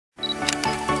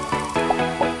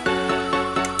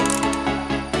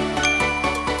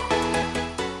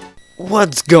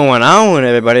What's going on,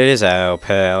 everybody? It is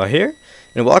Alpal here,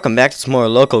 and welcome back to some more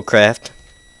LocalCraft.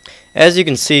 As you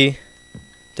can see,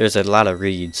 there's a lot of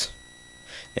reeds,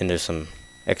 and there's some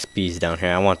XPs down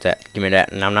here. I want that. Give me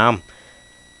that. Nom nom.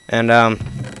 And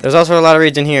there's also a lot of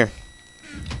reeds in here.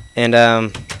 And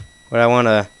what I want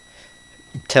to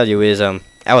tell you is I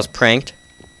was pranked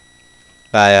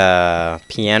by a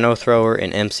piano thrower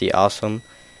and MC Awesome.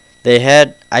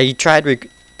 I tried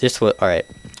alright.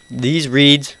 These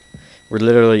reeds were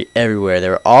literally everywhere. They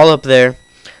were all up there,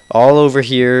 all over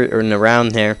here, and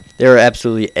around there. They were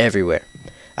absolutely everywhere.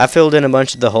 I filled in a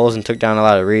bunch of the holes and took down a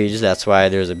lot of reeds. That's why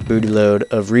there's a booty load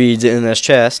of reeds in this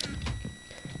chest.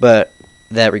 But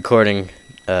that recording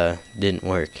didn't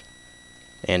work.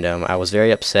 And I was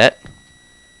very upset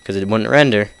because it wouldn't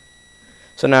render.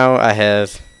 So now I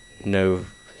have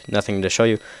nothing to show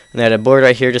you. And I had a board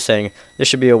right here just saying, this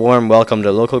should be a warm welcome to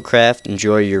LocalCraft.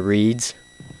 Enjoy your reeds.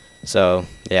 So,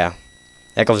 yeah.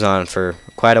 That goes on for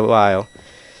quite a while.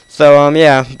 So,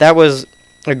 yeah, that was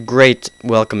a great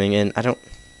welcoming. And I don't...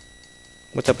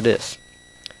 What's up with this?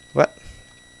 What?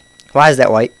 Why is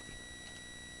that white?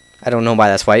 I don't know why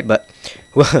that's white, but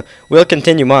we'll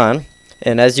continue on.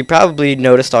 And as you probably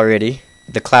noticed already,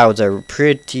 the clouds are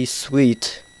pretty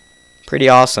sweet. Pretty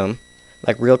awesome.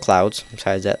 Like real clouds.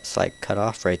 Besides that's like cut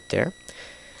off right there.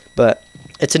 But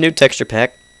it's a new texture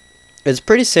pack. It's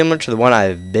pretty similar to the one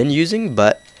I've been using,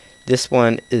 but this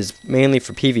one is mainly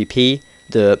for PvP.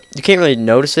 You can't really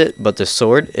notice it, but the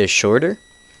sword is shorter.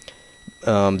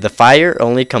 The fire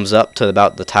only comes up to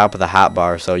about the top of the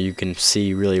hotbar, so you can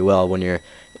see really well when you're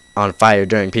on fire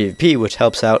during PvP, which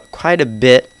helps out quite a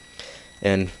bit.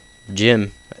 And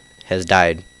Jim has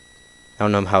died. I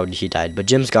don't know how he died, but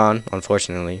Jim's gone,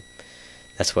 unfortunately.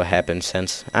 That's what happened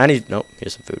since. Nope,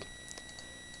 here's some food.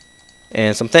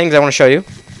 And some things I want to show you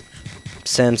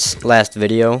since last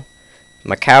video.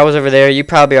 My cows over there, you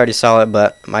probably already saw it,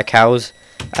 but my cows,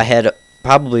 I had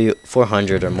probably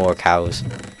 400 or more cows.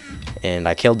 And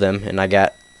I killed them, and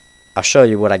I'll show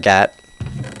you what I got.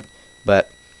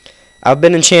 But I've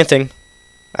been enchanting.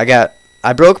 I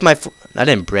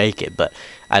didn't break it, but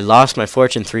I lost my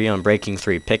Fortune 3 on Breaking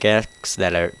 3 pickaxe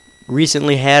that I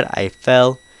recently had. I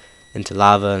fell into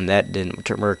lava, and that didn't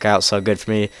work out so good for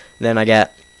me. Then I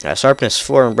got Sharpness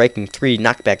 4 on Breaking 3,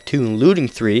 Knockback 2, and Looting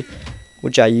 3,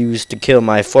 which I used to kill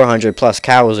my 400 plus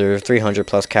cows or 300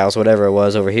 plus cows, whatever it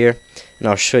was over here. And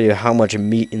I'll show you how much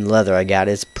meat and leather I got.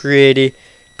 It's pretty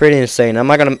insane.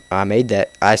 I made that.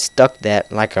 I stuck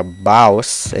that like a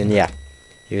boss, and yeah,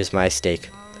 here's my steak.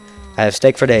 I have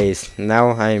steak for days. Now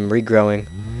I'm regrowing,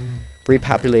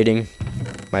 repopulating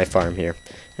my farm here,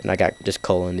 and I got just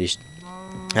coal in these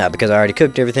because I already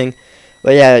cooked everything.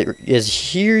 But yeah,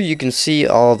 here you can see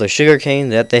all the sugarcane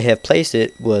that they have placed.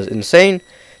 It was insane.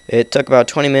 It took about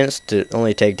 20 minutes to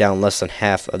only take down less than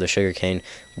half of the sugarcane,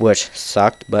 which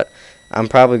sucked. But I'm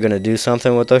probably going to do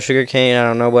something with those sugarcane. I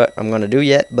don't know what I'm going to do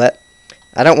yet, but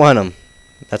I don't want them.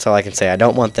 That's all I can say. I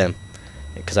don't want them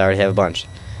because I already have a bunch.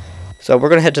 So we're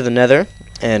going to head to the nether.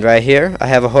 And right here, I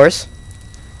have a horse.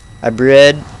 I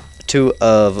bred 2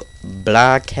 of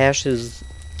Black Cash's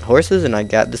horses, and I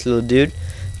got this little dude.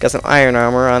 Got some iron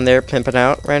armor on there pimping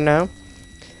out right now.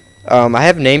 I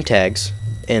have name tags.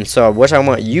 And so what I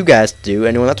want you guys to do,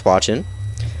 anyone that's watching,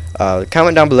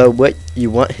 comment down below what you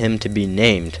want him to be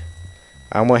named.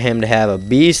 I want him to have a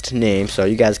beast name so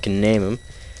you guys can name him.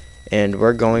 And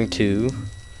we're going to...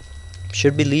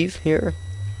 Should we leave here?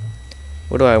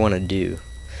 What do I want to do?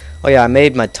 Oh yeah, I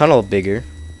made my tunnel bigger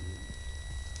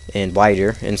and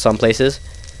wider in some places,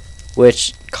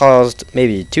 which caused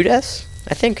maybe 2 deaths.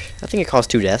 I think it caused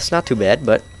 2 deaths. Not too bad,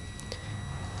 but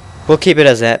we'll keep it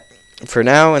as that for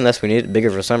now, unless we need it bigger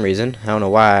for some reason. I don't know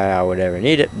why I would ever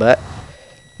need it, but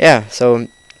yeah. So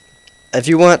if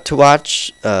you want to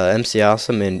watch MC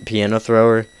Awesome and Piano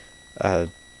Thrower,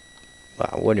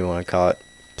 what do you want to call it?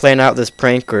 Plan out this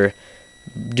prank or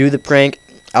do the prank.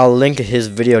 I'll link his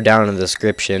video down in the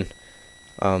description.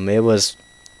 It was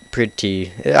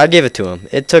pretty. I gave it to him.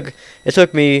 It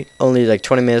took me only like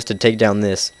 20 minutes to take down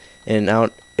this, and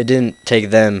it didn't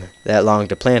take them that long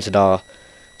to plant it all.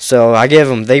 So I gave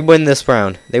them. They win this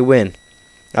round. They win.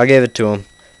 I'll give it to them.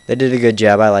 They did a good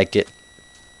job. I liked it.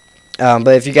 But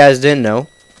if you guys didn't know,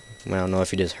 I don't know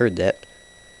if you just heard that,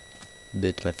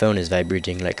 but my phone is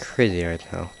vibrating like crazy right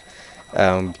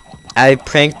now. I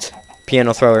pranked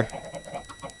Piano Thrower.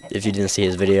 If you didn't see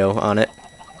his video on it,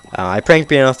 I pranked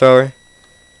Piano Thrower.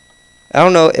 I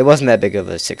don't know. It wasn't that big of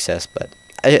a success, but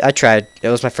I tried. It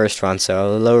was my first run,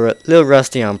 so a little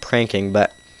rusty on pranking,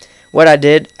 but. What I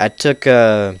did, I took,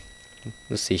 let's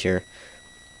see here.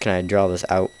 Can I draw this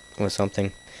out with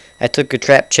something? I took a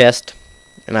trap chest,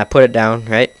 and I put it down,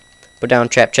 right? Put down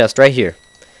trap chest right here.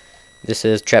 This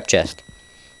is trap chest.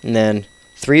 And then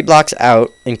 3 blocks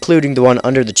out, including the one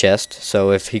under the chest,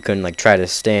 so if he couldn't like try to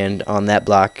stand on that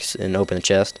block and open the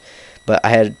chest. But I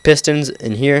had pistons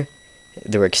in here.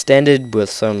 They were extended with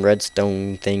some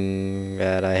redstone thing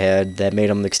that I had that made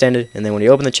them extended. And then when he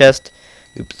opened the chest,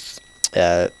 oops,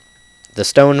 the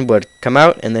stone would come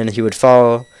out, and then he would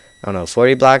fall, I don't know,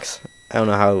 40 blocks. I don't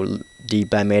know how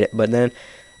deep I made it, but then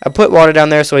I put water down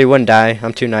there so he wouldn't die.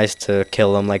 I'm too nice to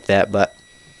kill him like that, but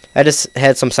I just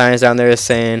had some signs down there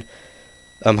saying,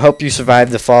 hope you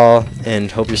survived the fall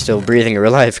and hope you're still breathing in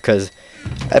real life, because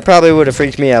that probably would have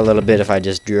freaked me out a little bit if I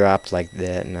just dropped like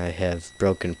that and I have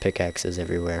broken pickaxes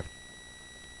everywhere.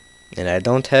 And I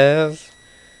don't have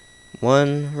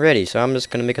one ready, so I'm just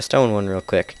going to make a stone one real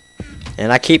quick.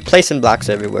 And I keep placing blocks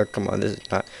everywhere. Come on, this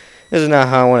is not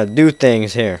how I want to do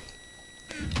things here.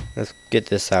 Let's get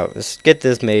this out. Let's get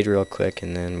this made real quick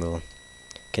and then we'll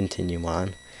continue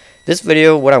on. This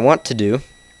video, what I want to do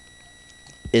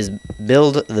is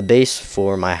build the base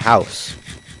for my house.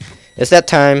 It's that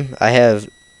time. I have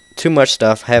too much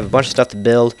stuff. I have a bunch of stuff to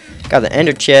build. Got the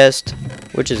ender chest,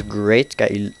 which is great.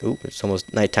 Got you. Ooh, it's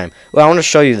almost nighttime. Well, I want to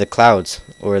show you the clouds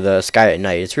or the sky at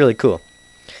night. It's really cool.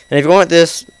 And if you want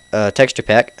this texture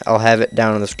pack, I'll have it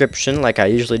down in the description like I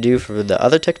usually do for the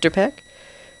other texture pack.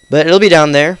 But it'll be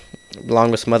down there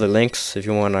along with some other links if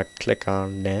you want to click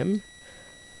on them.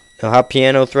 I'll have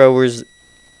piano throwers,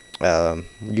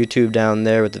 YouTube down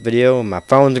there with the video. My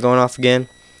phone's going off again.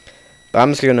 But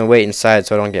I'm just going to wait inside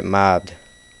so I don't get mobbed.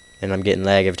 And I'm getting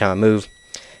lag every time I move.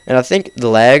 And I think the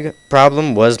lag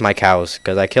problem was my cows,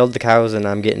 because I killed the cows and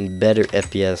I'm getting better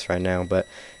FPS right now. But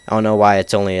I don't know why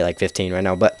it's only like 15 right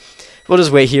now. But we'll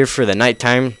just wait here for the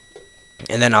nighttime.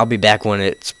 And then I'll be back when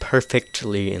it's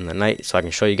perfectly in the night so I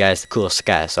can show you guys the cool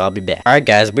sky. So I'll be back. Alright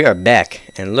guys, we are back.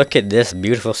 And look at this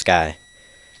beautiful sky.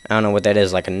 I don't know what that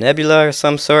is, like a nebula or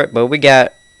some sort. But we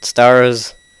got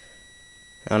stars,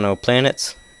 I don't know,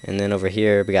 planets. And then over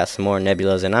here we got some more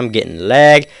nebulas, and I'm getting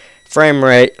lag frame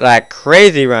rate like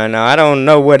crazy right now. I don't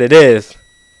know what it is,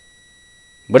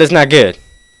 but it's not good.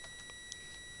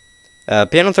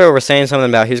 Piano Thrower was saying something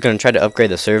about he was going to try to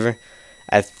upgrade the server.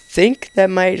 I think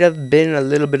that might have been a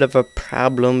little bit of a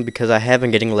problem because I have been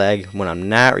getting lag when I'm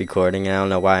not recording, and I don't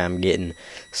know why I'm getting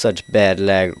such bad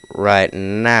lag right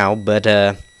now. But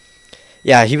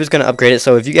yeah, he was going to upgrade it.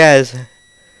 So if you guys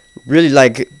really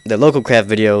like the LocalCraft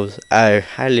videos, I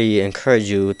highly encourage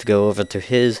you to go over to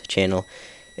his channel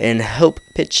and help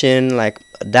pitch in like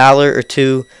 $1 or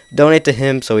 $2, donate to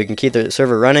him so we can keep the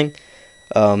server running.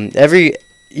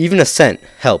 Even a cent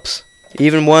helps,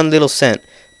 even 1 little cent,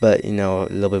 but you know, a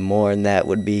little bit more than that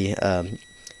would be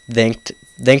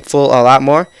thankful a lot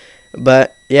more.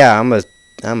 But yeah, I'm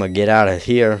gonna get out of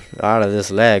here, out of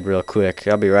this lag real quick.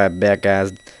 I'll be right back,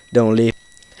 guys. Don't leave.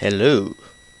 Hello.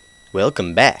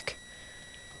 Welcome back.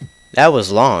 That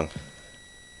was long.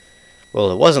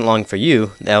 Well, it wasn't long for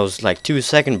you. That was like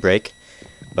 2-second break.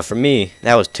 But for me,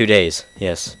 that was 2 days.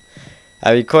 Yes.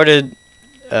 I recorded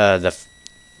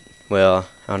well,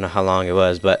 I don't know how long it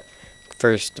was, but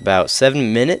first about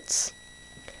 7 minutes.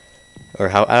 Or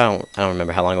how I don't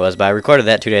remember how long it was, but I recorded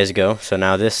that 2 days ago. So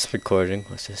now this recording,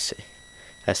 what's this say?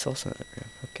 I saw something.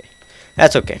 Okay.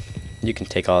 That's okay. You can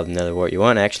take all the nether wart you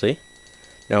want, actually.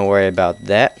 Don't worry about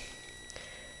that.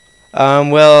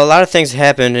 Well, a lot of things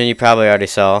happened, and you probably already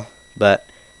saw, but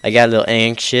I got a little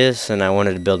anxious, and I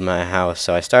wanted to build my house,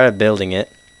 so I started building it.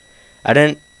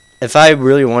 If I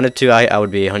really wanted to, I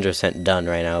would be 100% done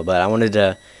right now, but I wanted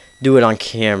to do it on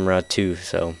camera, too,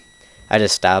 so I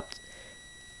just stopped.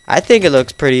 I think it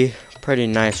looks pretty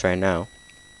nice right now.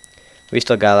 We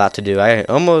still got a lot to do. I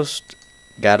almost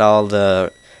got all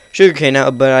the sugarcane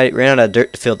out, but I ran out of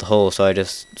dirt to fill the hole, so I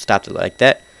just stopped it like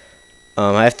that.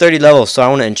 I have 30 levels, so I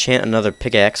want to enchant another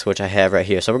pickaxe, which I have right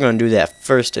here. So we're going to do that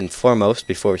first and foremost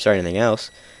before we start anything else,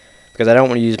 because I don't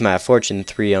want to use my Fortune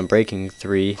 3 on Breaking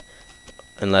 3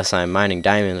 unless I'm mining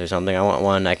diamonds or something. I want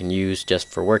one I can use just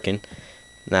for working,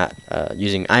 not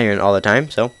using iron all the time.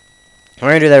 So we're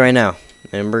going to do that right now,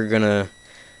 and we're going to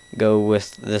go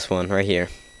with this one right here.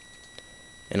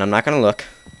 And I'm not going to look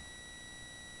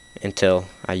until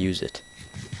I use it.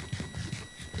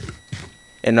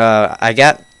 And I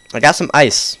got some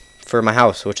ice for my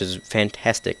house, which is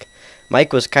fantastic.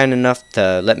 Mike was kind enough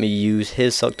to let me use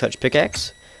his Silk Touch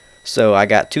pickaxe, so I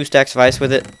got 2 stacks of ice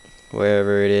with it.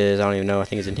 Wherever it is, I don't even know. I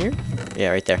think it's in here. Yeah,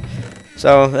 right there.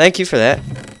 So thank you for that.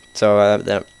 So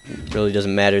that really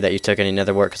doesn't matter that you took any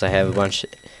nether wart, because I have a bunch,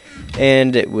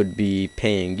 and it would be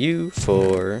paying you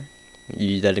for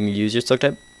you letting me use your Silk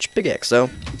Touch pickaxe. So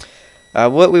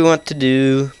what we want to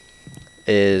do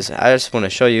is I just want to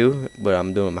show you what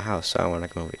I'm doing in my house. So I want to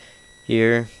come over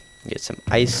here, get some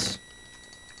ice,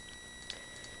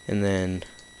 and then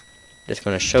just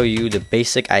going to show you the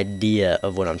basic idea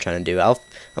of what I'm trying to do.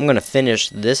 I'm going to finish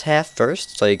this half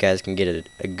first so you guys can get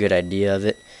a good idea of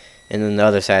it, and then the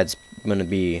other side's going to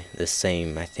be the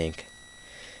same, I think.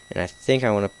 And I think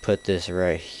I want to put this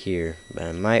right here, but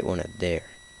I might want it there.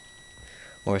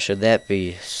 Or should that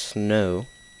be snow?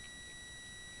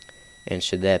 And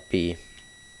should that be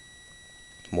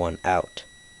one out?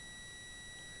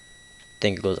 I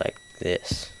think it goes like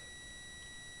this.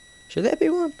 Should that be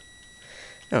one?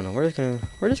 I don't know.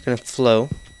 We're just gonna flow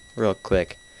real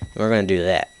quick. And we're gonna do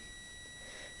that.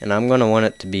 And I'm gonna want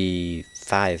it to be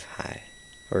 5 high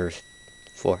or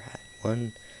 4 high.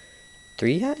 1,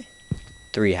 3 high?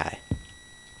 3 high.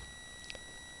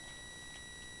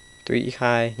 3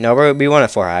 high. No, we want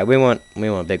it 4 high. We want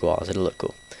big walls. It'll look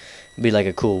cool. It'll be like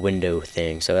a cool window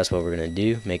thing. So that's what we're gonna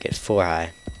do. Make it 4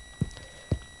 high.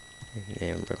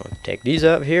 And we're gonna take these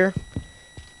up here,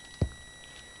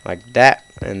 like that,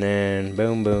 and then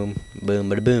boom, boom, boom,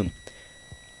 bada boom.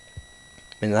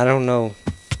 And I don't know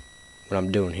what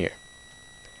I'm doing here.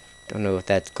 Don't know if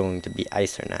that's going to be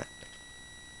ice or not.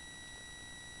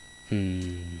 Let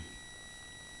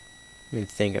me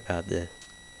think about this.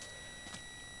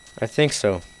 I think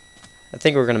so. I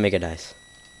think we're gonna make it ice.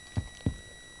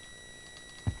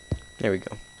 There we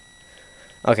go.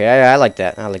 Okay, I like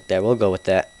that. I like that. We'll go with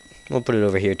that. We'll put it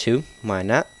over here too. Why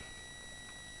not?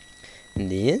 And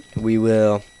then we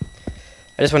will.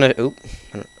 I just want to.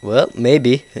 Well,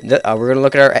 maybe we're gonna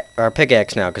look at our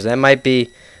pickaxe now, because that might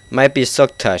be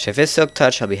silk touch. If it's silk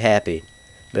touch, I'll be happy.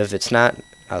 But if it's not,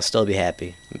 I'll still be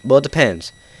happy. Well, it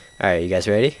depends. All right, you guys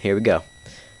ready? Here we go.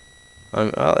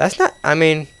 Oh, that's not. I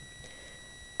mean,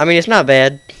 it's not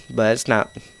bad, but it's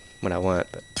not what I want.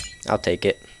 But I'll take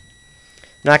it.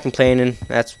 Not complaining.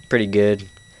 That's pretty good.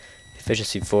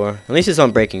 Efficiency 4. At least it's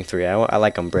on breaking 3. I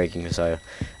like on breaking, so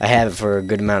I have it for a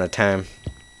good amount of time.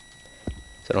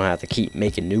 So I don't have to keep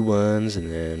making new ones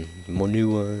and then more new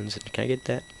ones. Can I get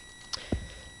that?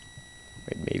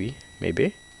 Wait,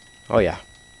 maybe. Oh yeah.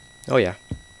 Oh yeah.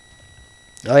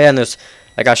 Oh yeah, and there's.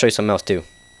 I gotta show you something else too,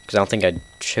 because I don't think I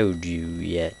showed you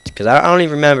yet. Because I don't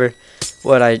even remember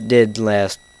what I did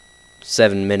last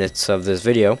 7 minutes of this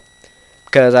video,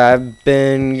 because I've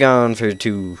been gone for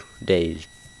 2 days.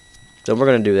 So we're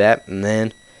gonna do that, and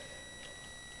then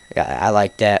I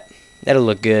like that. That'll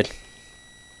look good.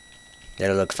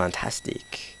 That'll look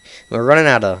fantastic. We're running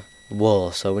out of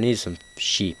wool, so we need some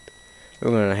sheep. We're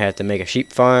gonna have to make a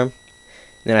sheep farm.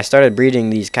 And then I started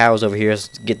breeding these cows over here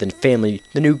to get get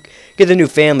the new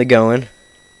family going.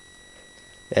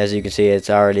 As you can see, it's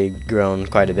already grown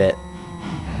quite a bit.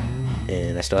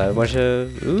 And I still have a bunch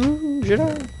of. Ooh, should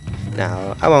I?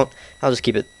 No, I won't. I'll just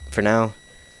keep it for now.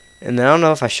 And then I don't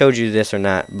know if I showed you this or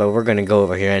not, but we're gonna go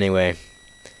over here anyway.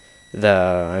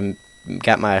 I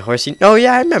got my horsey. Oh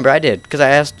yeah, I remember I did, because I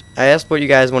asked what you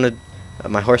guys wanted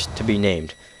my horse to be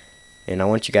named, and I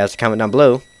want you guys to comment down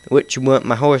below what you want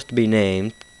my horse to be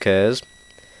named, because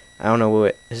I don't know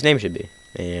what his name should be,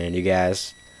 and you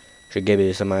guys should give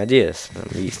me some ideas.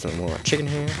 Let me eat some more chicken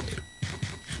here.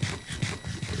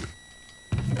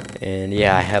 And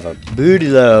yeah, I have a booty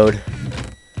load,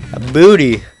 a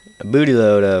booty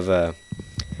load of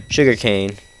sugar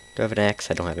cane. Do I have an axe?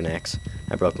 I don't have an axe.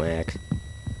 I broke my axe.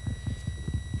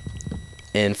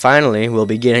 And finally, we'll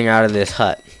be getting out of this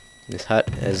hut. This hut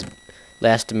has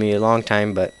lasted me a long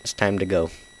time, but it's time to go.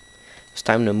 It's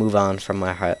time to move on from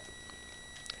my hut.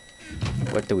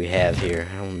 What do we have here?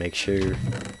 I want to make sure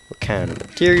what kind of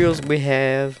materials we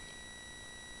have.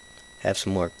 Have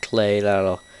some more clay.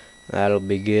 That'll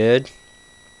be good.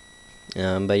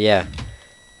 But yeah,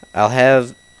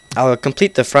 I'll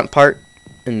complete the front part,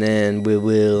 and then we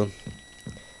will.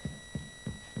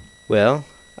 Well,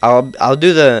 I'll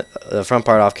do the front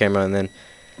part off camera, and then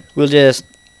we'll just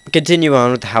continue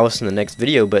on with the house in the next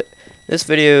video. But this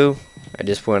video, I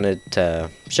just wanted to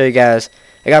show you guys.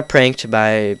 I got pranked by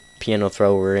a piano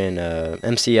thrower in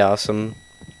MC Awesome.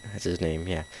 That's his name,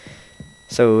 yeah.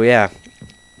 So yeah,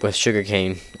 with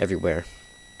sugarcane everywhere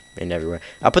and everywhere.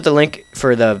 I'll put the link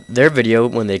for their video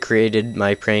when they created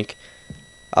my prank.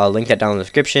 I'll link that down in the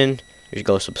description. You should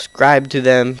go subscribe to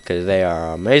them, because they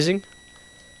are amazing.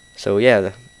 So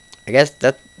yeah, I guess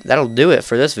that'll do it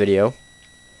for this video.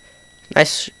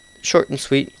 Nice, short and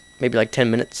sweet, maybe like 10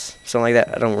 minutes, something like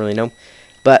that. I don't really know,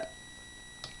 but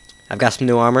I've got some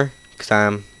new armor because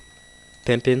I'm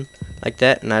pimping like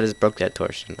that, and I just broke that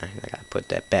torch, and I gotta put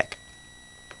that back.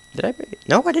 Did I break it?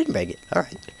 No, I didn't break it. All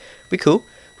right, we cool.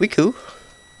 All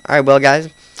right, well guys,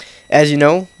 as you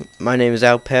know, my name is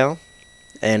Alpal,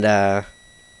 and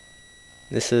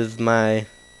This is my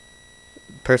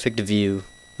perfect view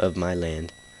of my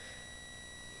land.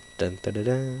 Dun, dun, dun,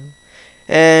 dun.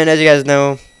 And as you guys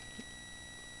know,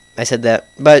 I said that,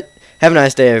 but have a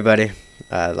nice day, everybody.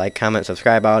 Like, comment,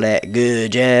 subscribe, all that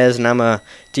good jazz, and I'm gonna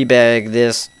teabag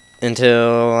this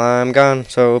until I'm gone.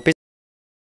 So peace.